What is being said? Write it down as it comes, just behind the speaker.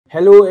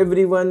Hello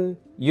everyone,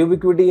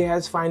 Ubiquiti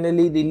has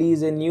finally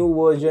released a new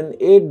version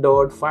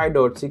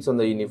 8.5.6 on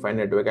the UniFi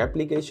network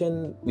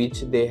application,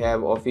 which they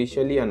have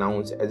officially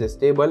announced as a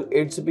stable.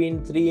 It's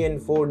been 3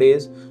 and 4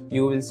 days.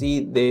 You will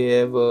see they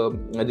have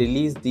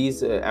released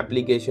this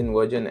application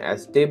version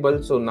as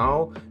stable. So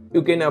now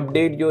you can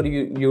update your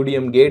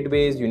UDM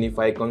gateways,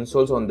 UniFi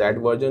consoles on that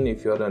version.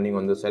 If you are running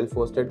on the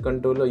self-hosted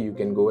controller, you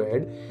can go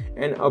ahead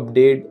and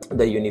update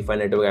the UniFi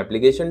network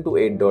application to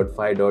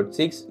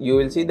 8.5.6. You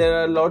will see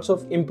there are lots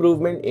of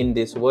improvement in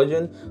this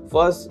version.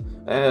 First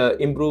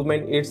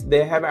improvement is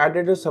they have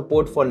added a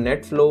support for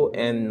Netflow,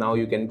 and now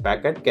you can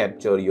packet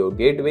capture your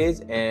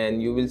gateways,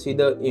 and you will see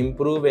the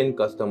improve and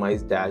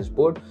customized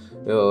dashboard.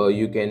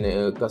 You can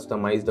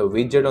customize the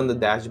widget on the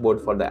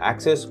dashboard for the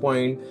access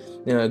point,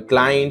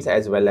 clients,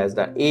 as well as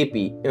the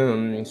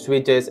AP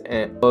switches.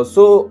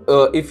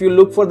 If you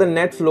look for the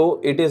Netflow,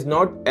 it is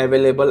not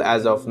available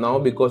as of now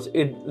because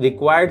it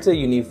requires a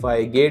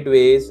UniFi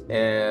gateways,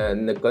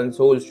 and the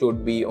console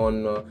should be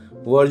on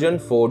version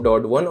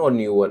 4.1 or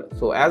newer.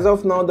 So as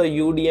of now, the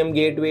UDM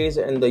gateways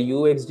and the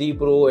UDM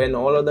Pro and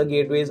all other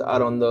gateways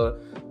are on the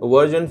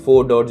version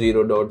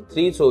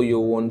 4.0.3, so you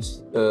won't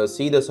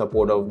see the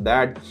support of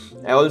that.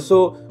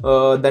 Also,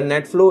 the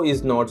Netflow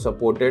is not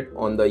supported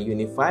on the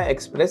UniFi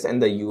Express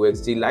and the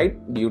UXG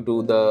Lite due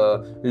to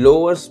the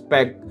lower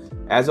spec.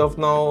 As of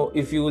now,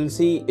 if you will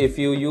see, if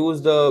you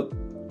use the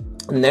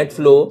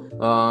Netflow,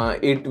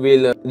 it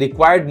will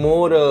require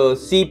more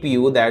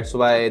CPU. That's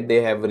why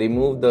they have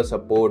removed the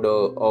support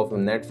of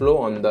Netflow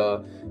on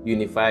the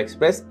UniFi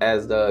Express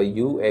as the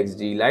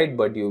UXG Lite,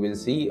 but you will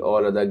see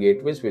all other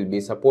gateways will be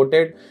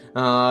supported.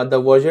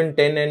 The version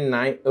 10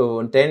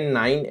 and 10,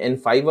 9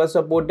 and 5 are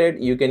supported.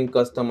 You can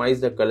customize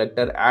the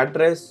collector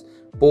address,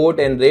 port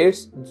and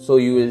rates. So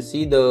you will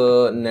see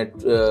the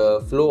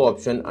Netflow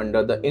option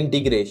under the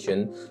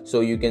integration.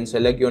 So you can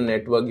select your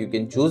network, you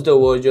can choose the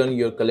version,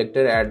 your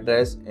collector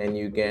address, and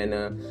you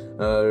can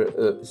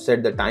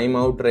set the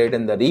timeout rate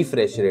and the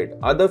refresh rate.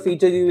 Other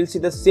features, you will see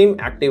the SIEM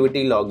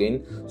activity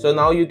login. So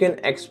now you can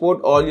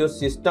export all your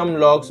system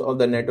logs of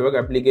the network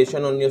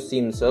application on your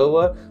SIEM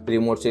server.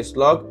 Remote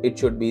syslog, it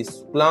should be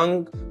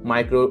Splunk,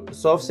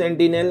 Microsoft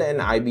Sentinel, and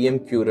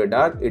IBM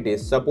QRadar. It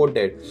is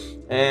supported.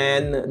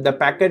 And the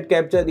packet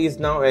capture is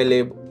now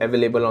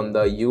available on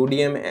the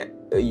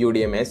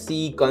UDM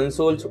SE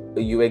consoles,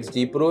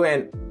 UXG Pro,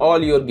 and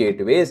all your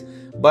gateways,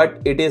 but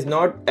it is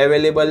not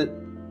available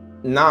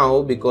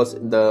now because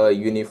the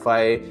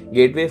UniFi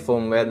gateway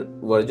firmware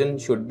version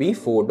should be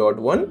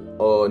 4.1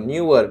 or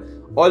newer.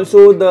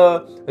 Also,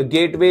 the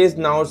gateways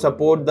now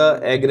support the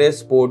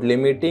egress port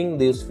limiting.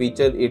 This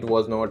feature it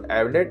was not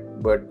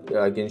added, but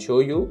I can show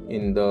you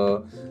in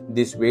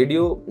this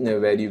video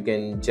where you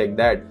can check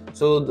that.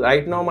 So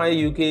right now my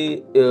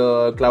UK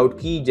Cloud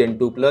Key Gen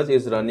 2 Plus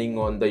is running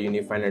on the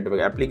UniFi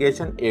network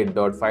application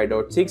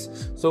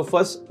 8.5.6. So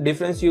first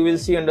difference you will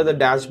see under the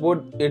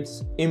dashboard,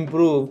 it's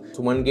improved.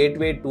 So 1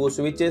 gateway, 2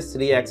 switches,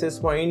 3 access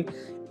point,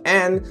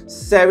 and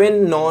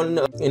 7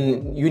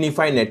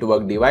 non-UniFi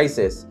network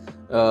devices.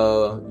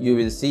 You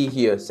will see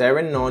here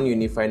 7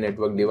 non-UniFi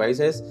network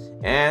devices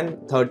and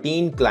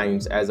 13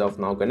 clients as of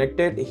now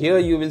connected. Here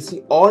you will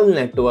see all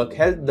network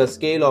health, the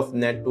scale of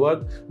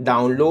network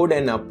download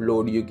and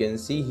upload. You can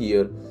see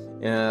here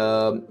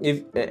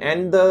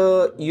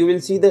you will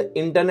see the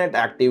internet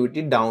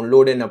activity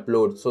download and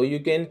upload. So you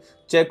can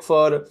check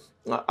for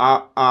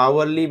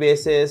hourly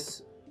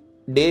basis,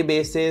 day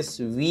basis,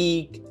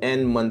 week,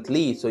 and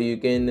monthly. So you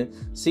can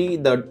see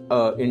the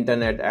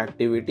internet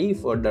activity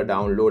for the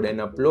download and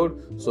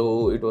upload.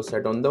 So it was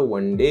set on the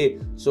 1 day,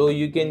 so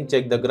you can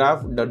check the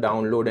graph, the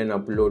download and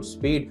upload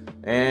speed.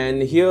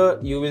 And here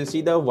you will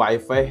see the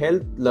Wi-Fi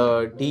health,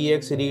 the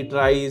TX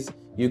retries.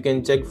 You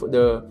can check for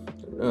the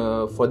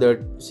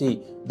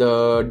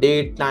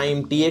date,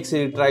 time,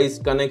 TX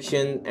retries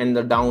connection, and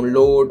the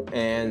download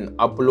and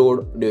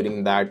upload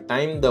during that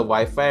time. The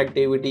Wi-Fi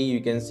activity, you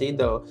can see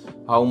the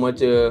how much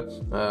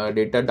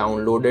data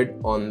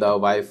downloaded on the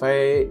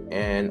Wi-Fi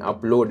and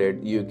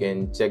uploaded. You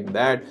can check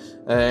that.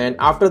 And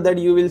after that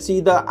you will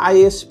see the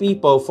ISP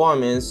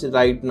performance.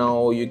 Right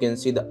now you can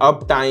see the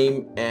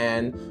uptime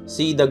and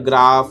see the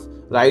graph.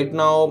 Right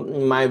now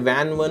my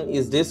WAN 1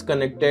 is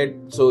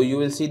disconnected, so you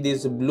will see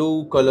this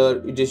blue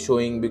color it is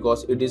showing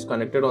because it is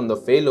connected on the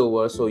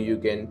failover. So you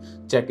can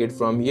check it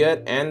from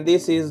here. And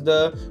this is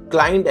the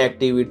client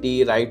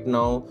activity. Right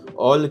now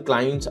all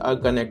clients are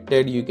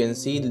connected. You can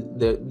see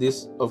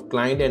this of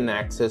client and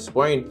access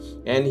point.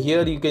 And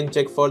here you can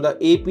check for the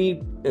AP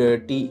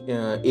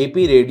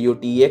radio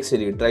TX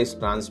retries,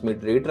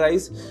 transmit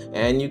retries,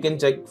 and you can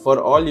check for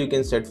all. You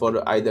can set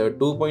for either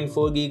 2.4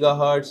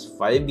 gigahertz,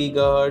 5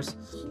 gigahertz.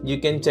 You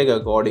can check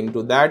according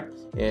to that.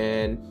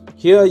 And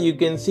here you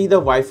can see the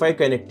Wi-Fi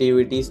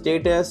connectivity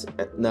status.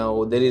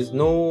 Now there is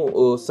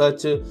no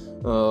such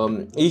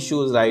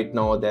issues right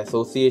now, the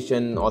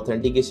association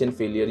authentication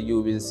failure.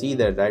 You will see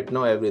that right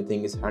now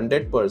everything is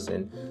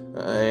 100%.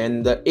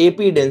 and the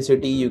AP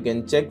density, you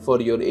can check for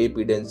your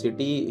AP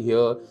density.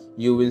 Here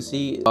you will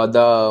see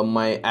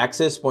my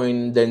access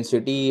point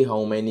density,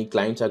 how many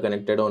clients are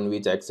connected on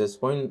which access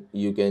point.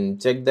 You can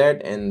check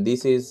that, and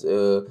this is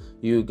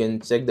you can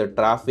check the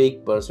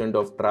traffic, percent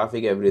of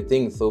traffic,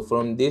 everything. So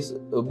from this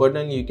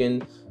button you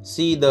can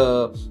see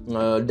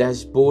the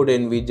dashboard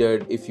and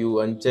widget. If you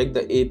uncheck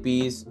the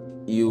APs,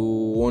 you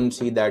won't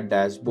see that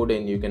dashboard,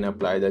 and you can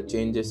apply the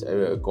changes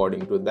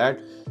according to that.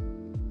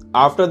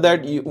 After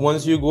that,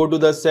 once you go to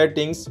the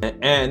settings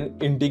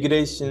and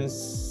integration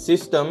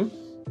system,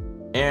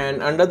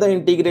 and under the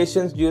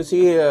integrations you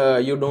see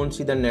you don't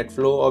see the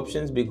Netflow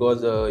options,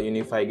 because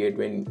UniFi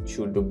gateway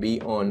should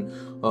be on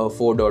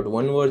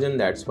 4.1 version.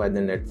 That's why the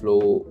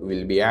Netflow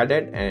will be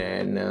added,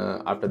 and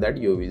after that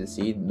you will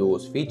see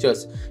those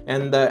features.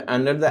 And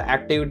under the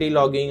activity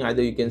logging,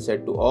 either you can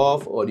set to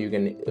off, or you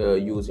can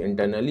use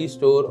internally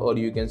store, or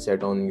you can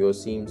set on your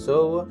SIEM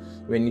server.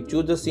 When you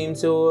choose the SIEM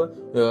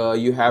server,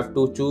 you have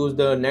to choose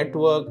the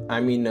network,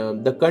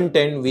 the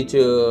content which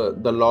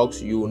the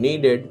logs you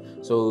needed.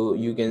 So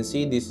you can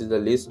see this is the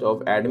list of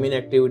admin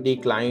activity,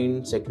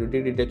 client,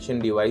 security detection,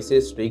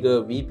 devices,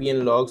 trigger,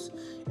 VPN logs.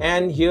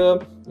 And here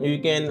you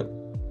can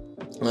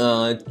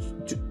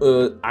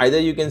either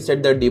you can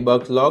set the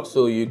debug log,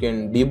 so you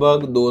can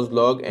debug those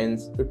log and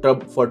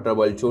for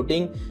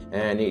troubleshooting,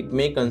 and it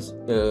may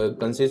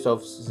consist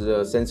of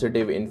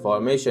sensitive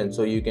information.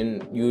 So you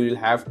will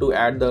have to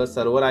add the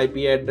server IP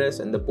address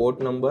and the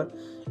port number,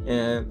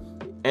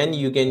 and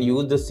you can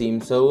use the SIEM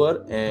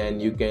server,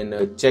 and you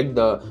can check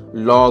the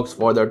logs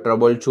for the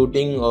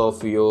troubleshooting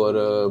of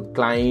your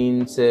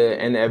clients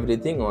and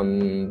everything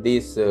on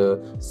this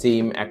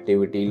SIEM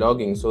activity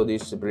logging. So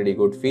this is pretty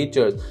good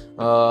features.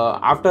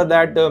 After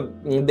that,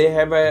 they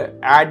have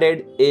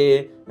added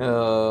a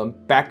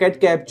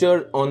packet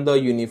capture on the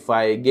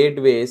UniFi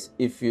gateways,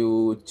 if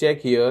you check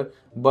here.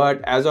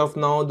 But as of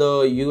now,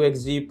 the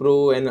UDM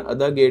Pro and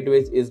other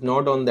gateways is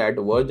not on that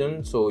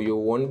version, so you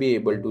won't be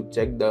able to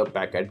check the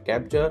packet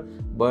capture.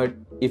 But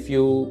if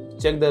you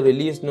check the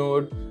release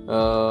note,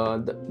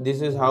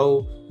 this is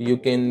how you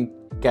can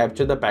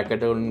capture the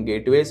packet on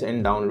gateways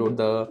and download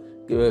the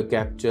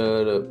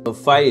capture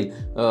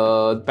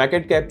file.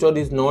 Packet capture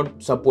is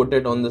not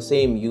supported on the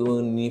same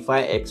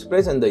UniFi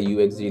Express and the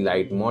UXG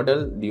Lite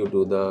model due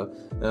to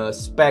the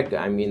spec.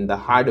 The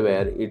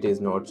hardware, it is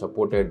not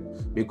supported,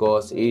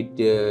 because it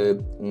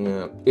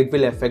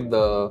will affect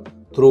the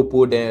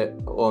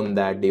throughput on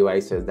that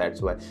devices.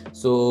 That's why.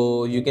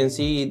 So you can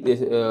see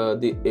this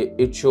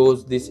it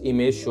shows, this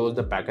image shows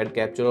the packet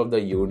capture of the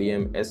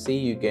UDM SC.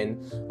 You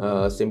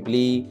can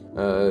simply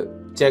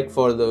check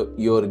for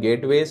your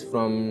gateways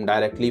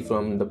directly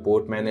from the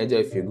port manager.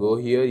 If you go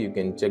here, you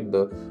can check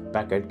the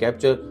packet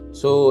capture.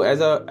 So as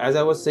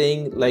I was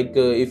saying, like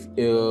if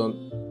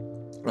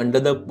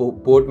under the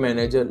port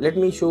manager, let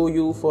me show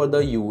you for the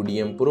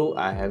UDM Pro.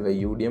 I have a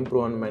UDM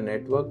Pro on my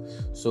network,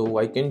 so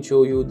I can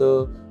show you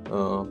the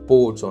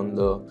ports on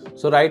the.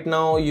 So right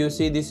now you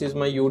see this is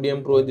my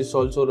UDM Pro. This is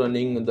also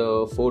running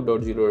the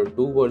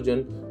 4.0.2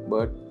 version.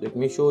 But let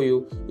me show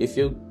you. If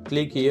you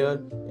click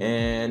here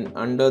and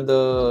under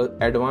the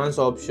advanced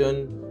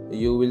option,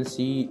 you will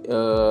see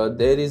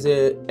there is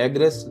a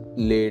egress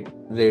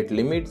rate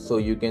limit. So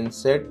you can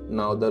set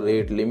now the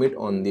rate limit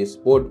on this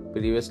port.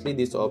 Previously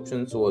this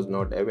option was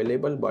not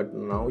available, but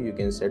now you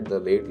can set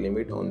the rate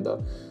limit on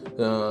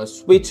the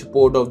switch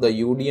port of the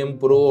UDM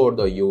Pro or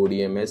the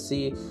UDM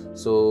SC.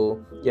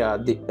 So yeah,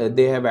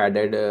 they have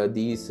added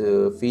these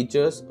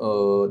features,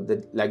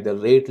 like the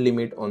rate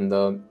limit on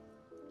the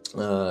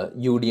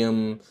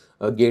UDM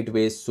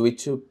gateway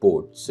switch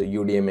ports,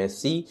 UDM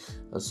SC.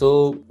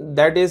 So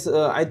that is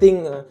I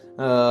think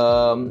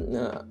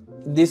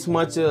this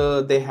much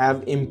they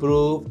have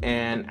improved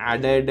and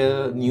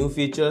added new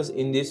features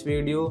in this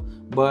video.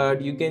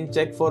 But you can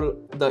check for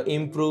the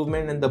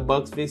improvement and the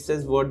bug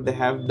fixes what they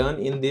have done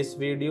in this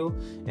video,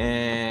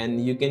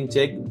 and you can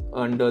check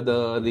under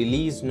the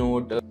release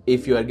note.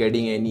 If you are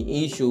getting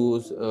any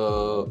issues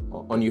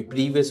on your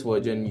previous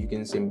version, you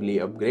can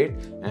simply upgrade.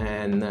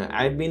 And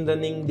I've been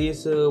running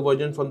this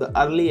version from the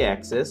early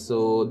access,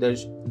 so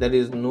there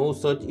is no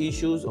such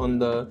issues on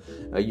the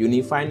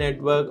UniFi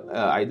network.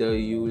 Either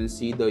you will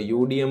see the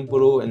UDM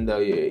Pro and the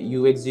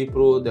UXG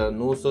Pro, there are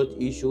no such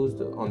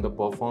issues on the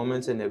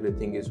performance, and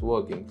everything is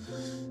working.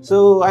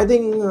 So I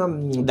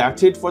think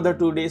that's it for the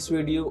today's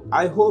video.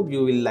 I hope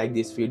you will like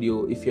this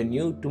video. If you're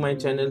new to my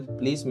channel,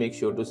 please make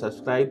sure to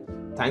subscribe.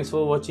 Thanks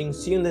for watching.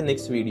 See you in the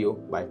next video.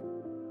 Bye.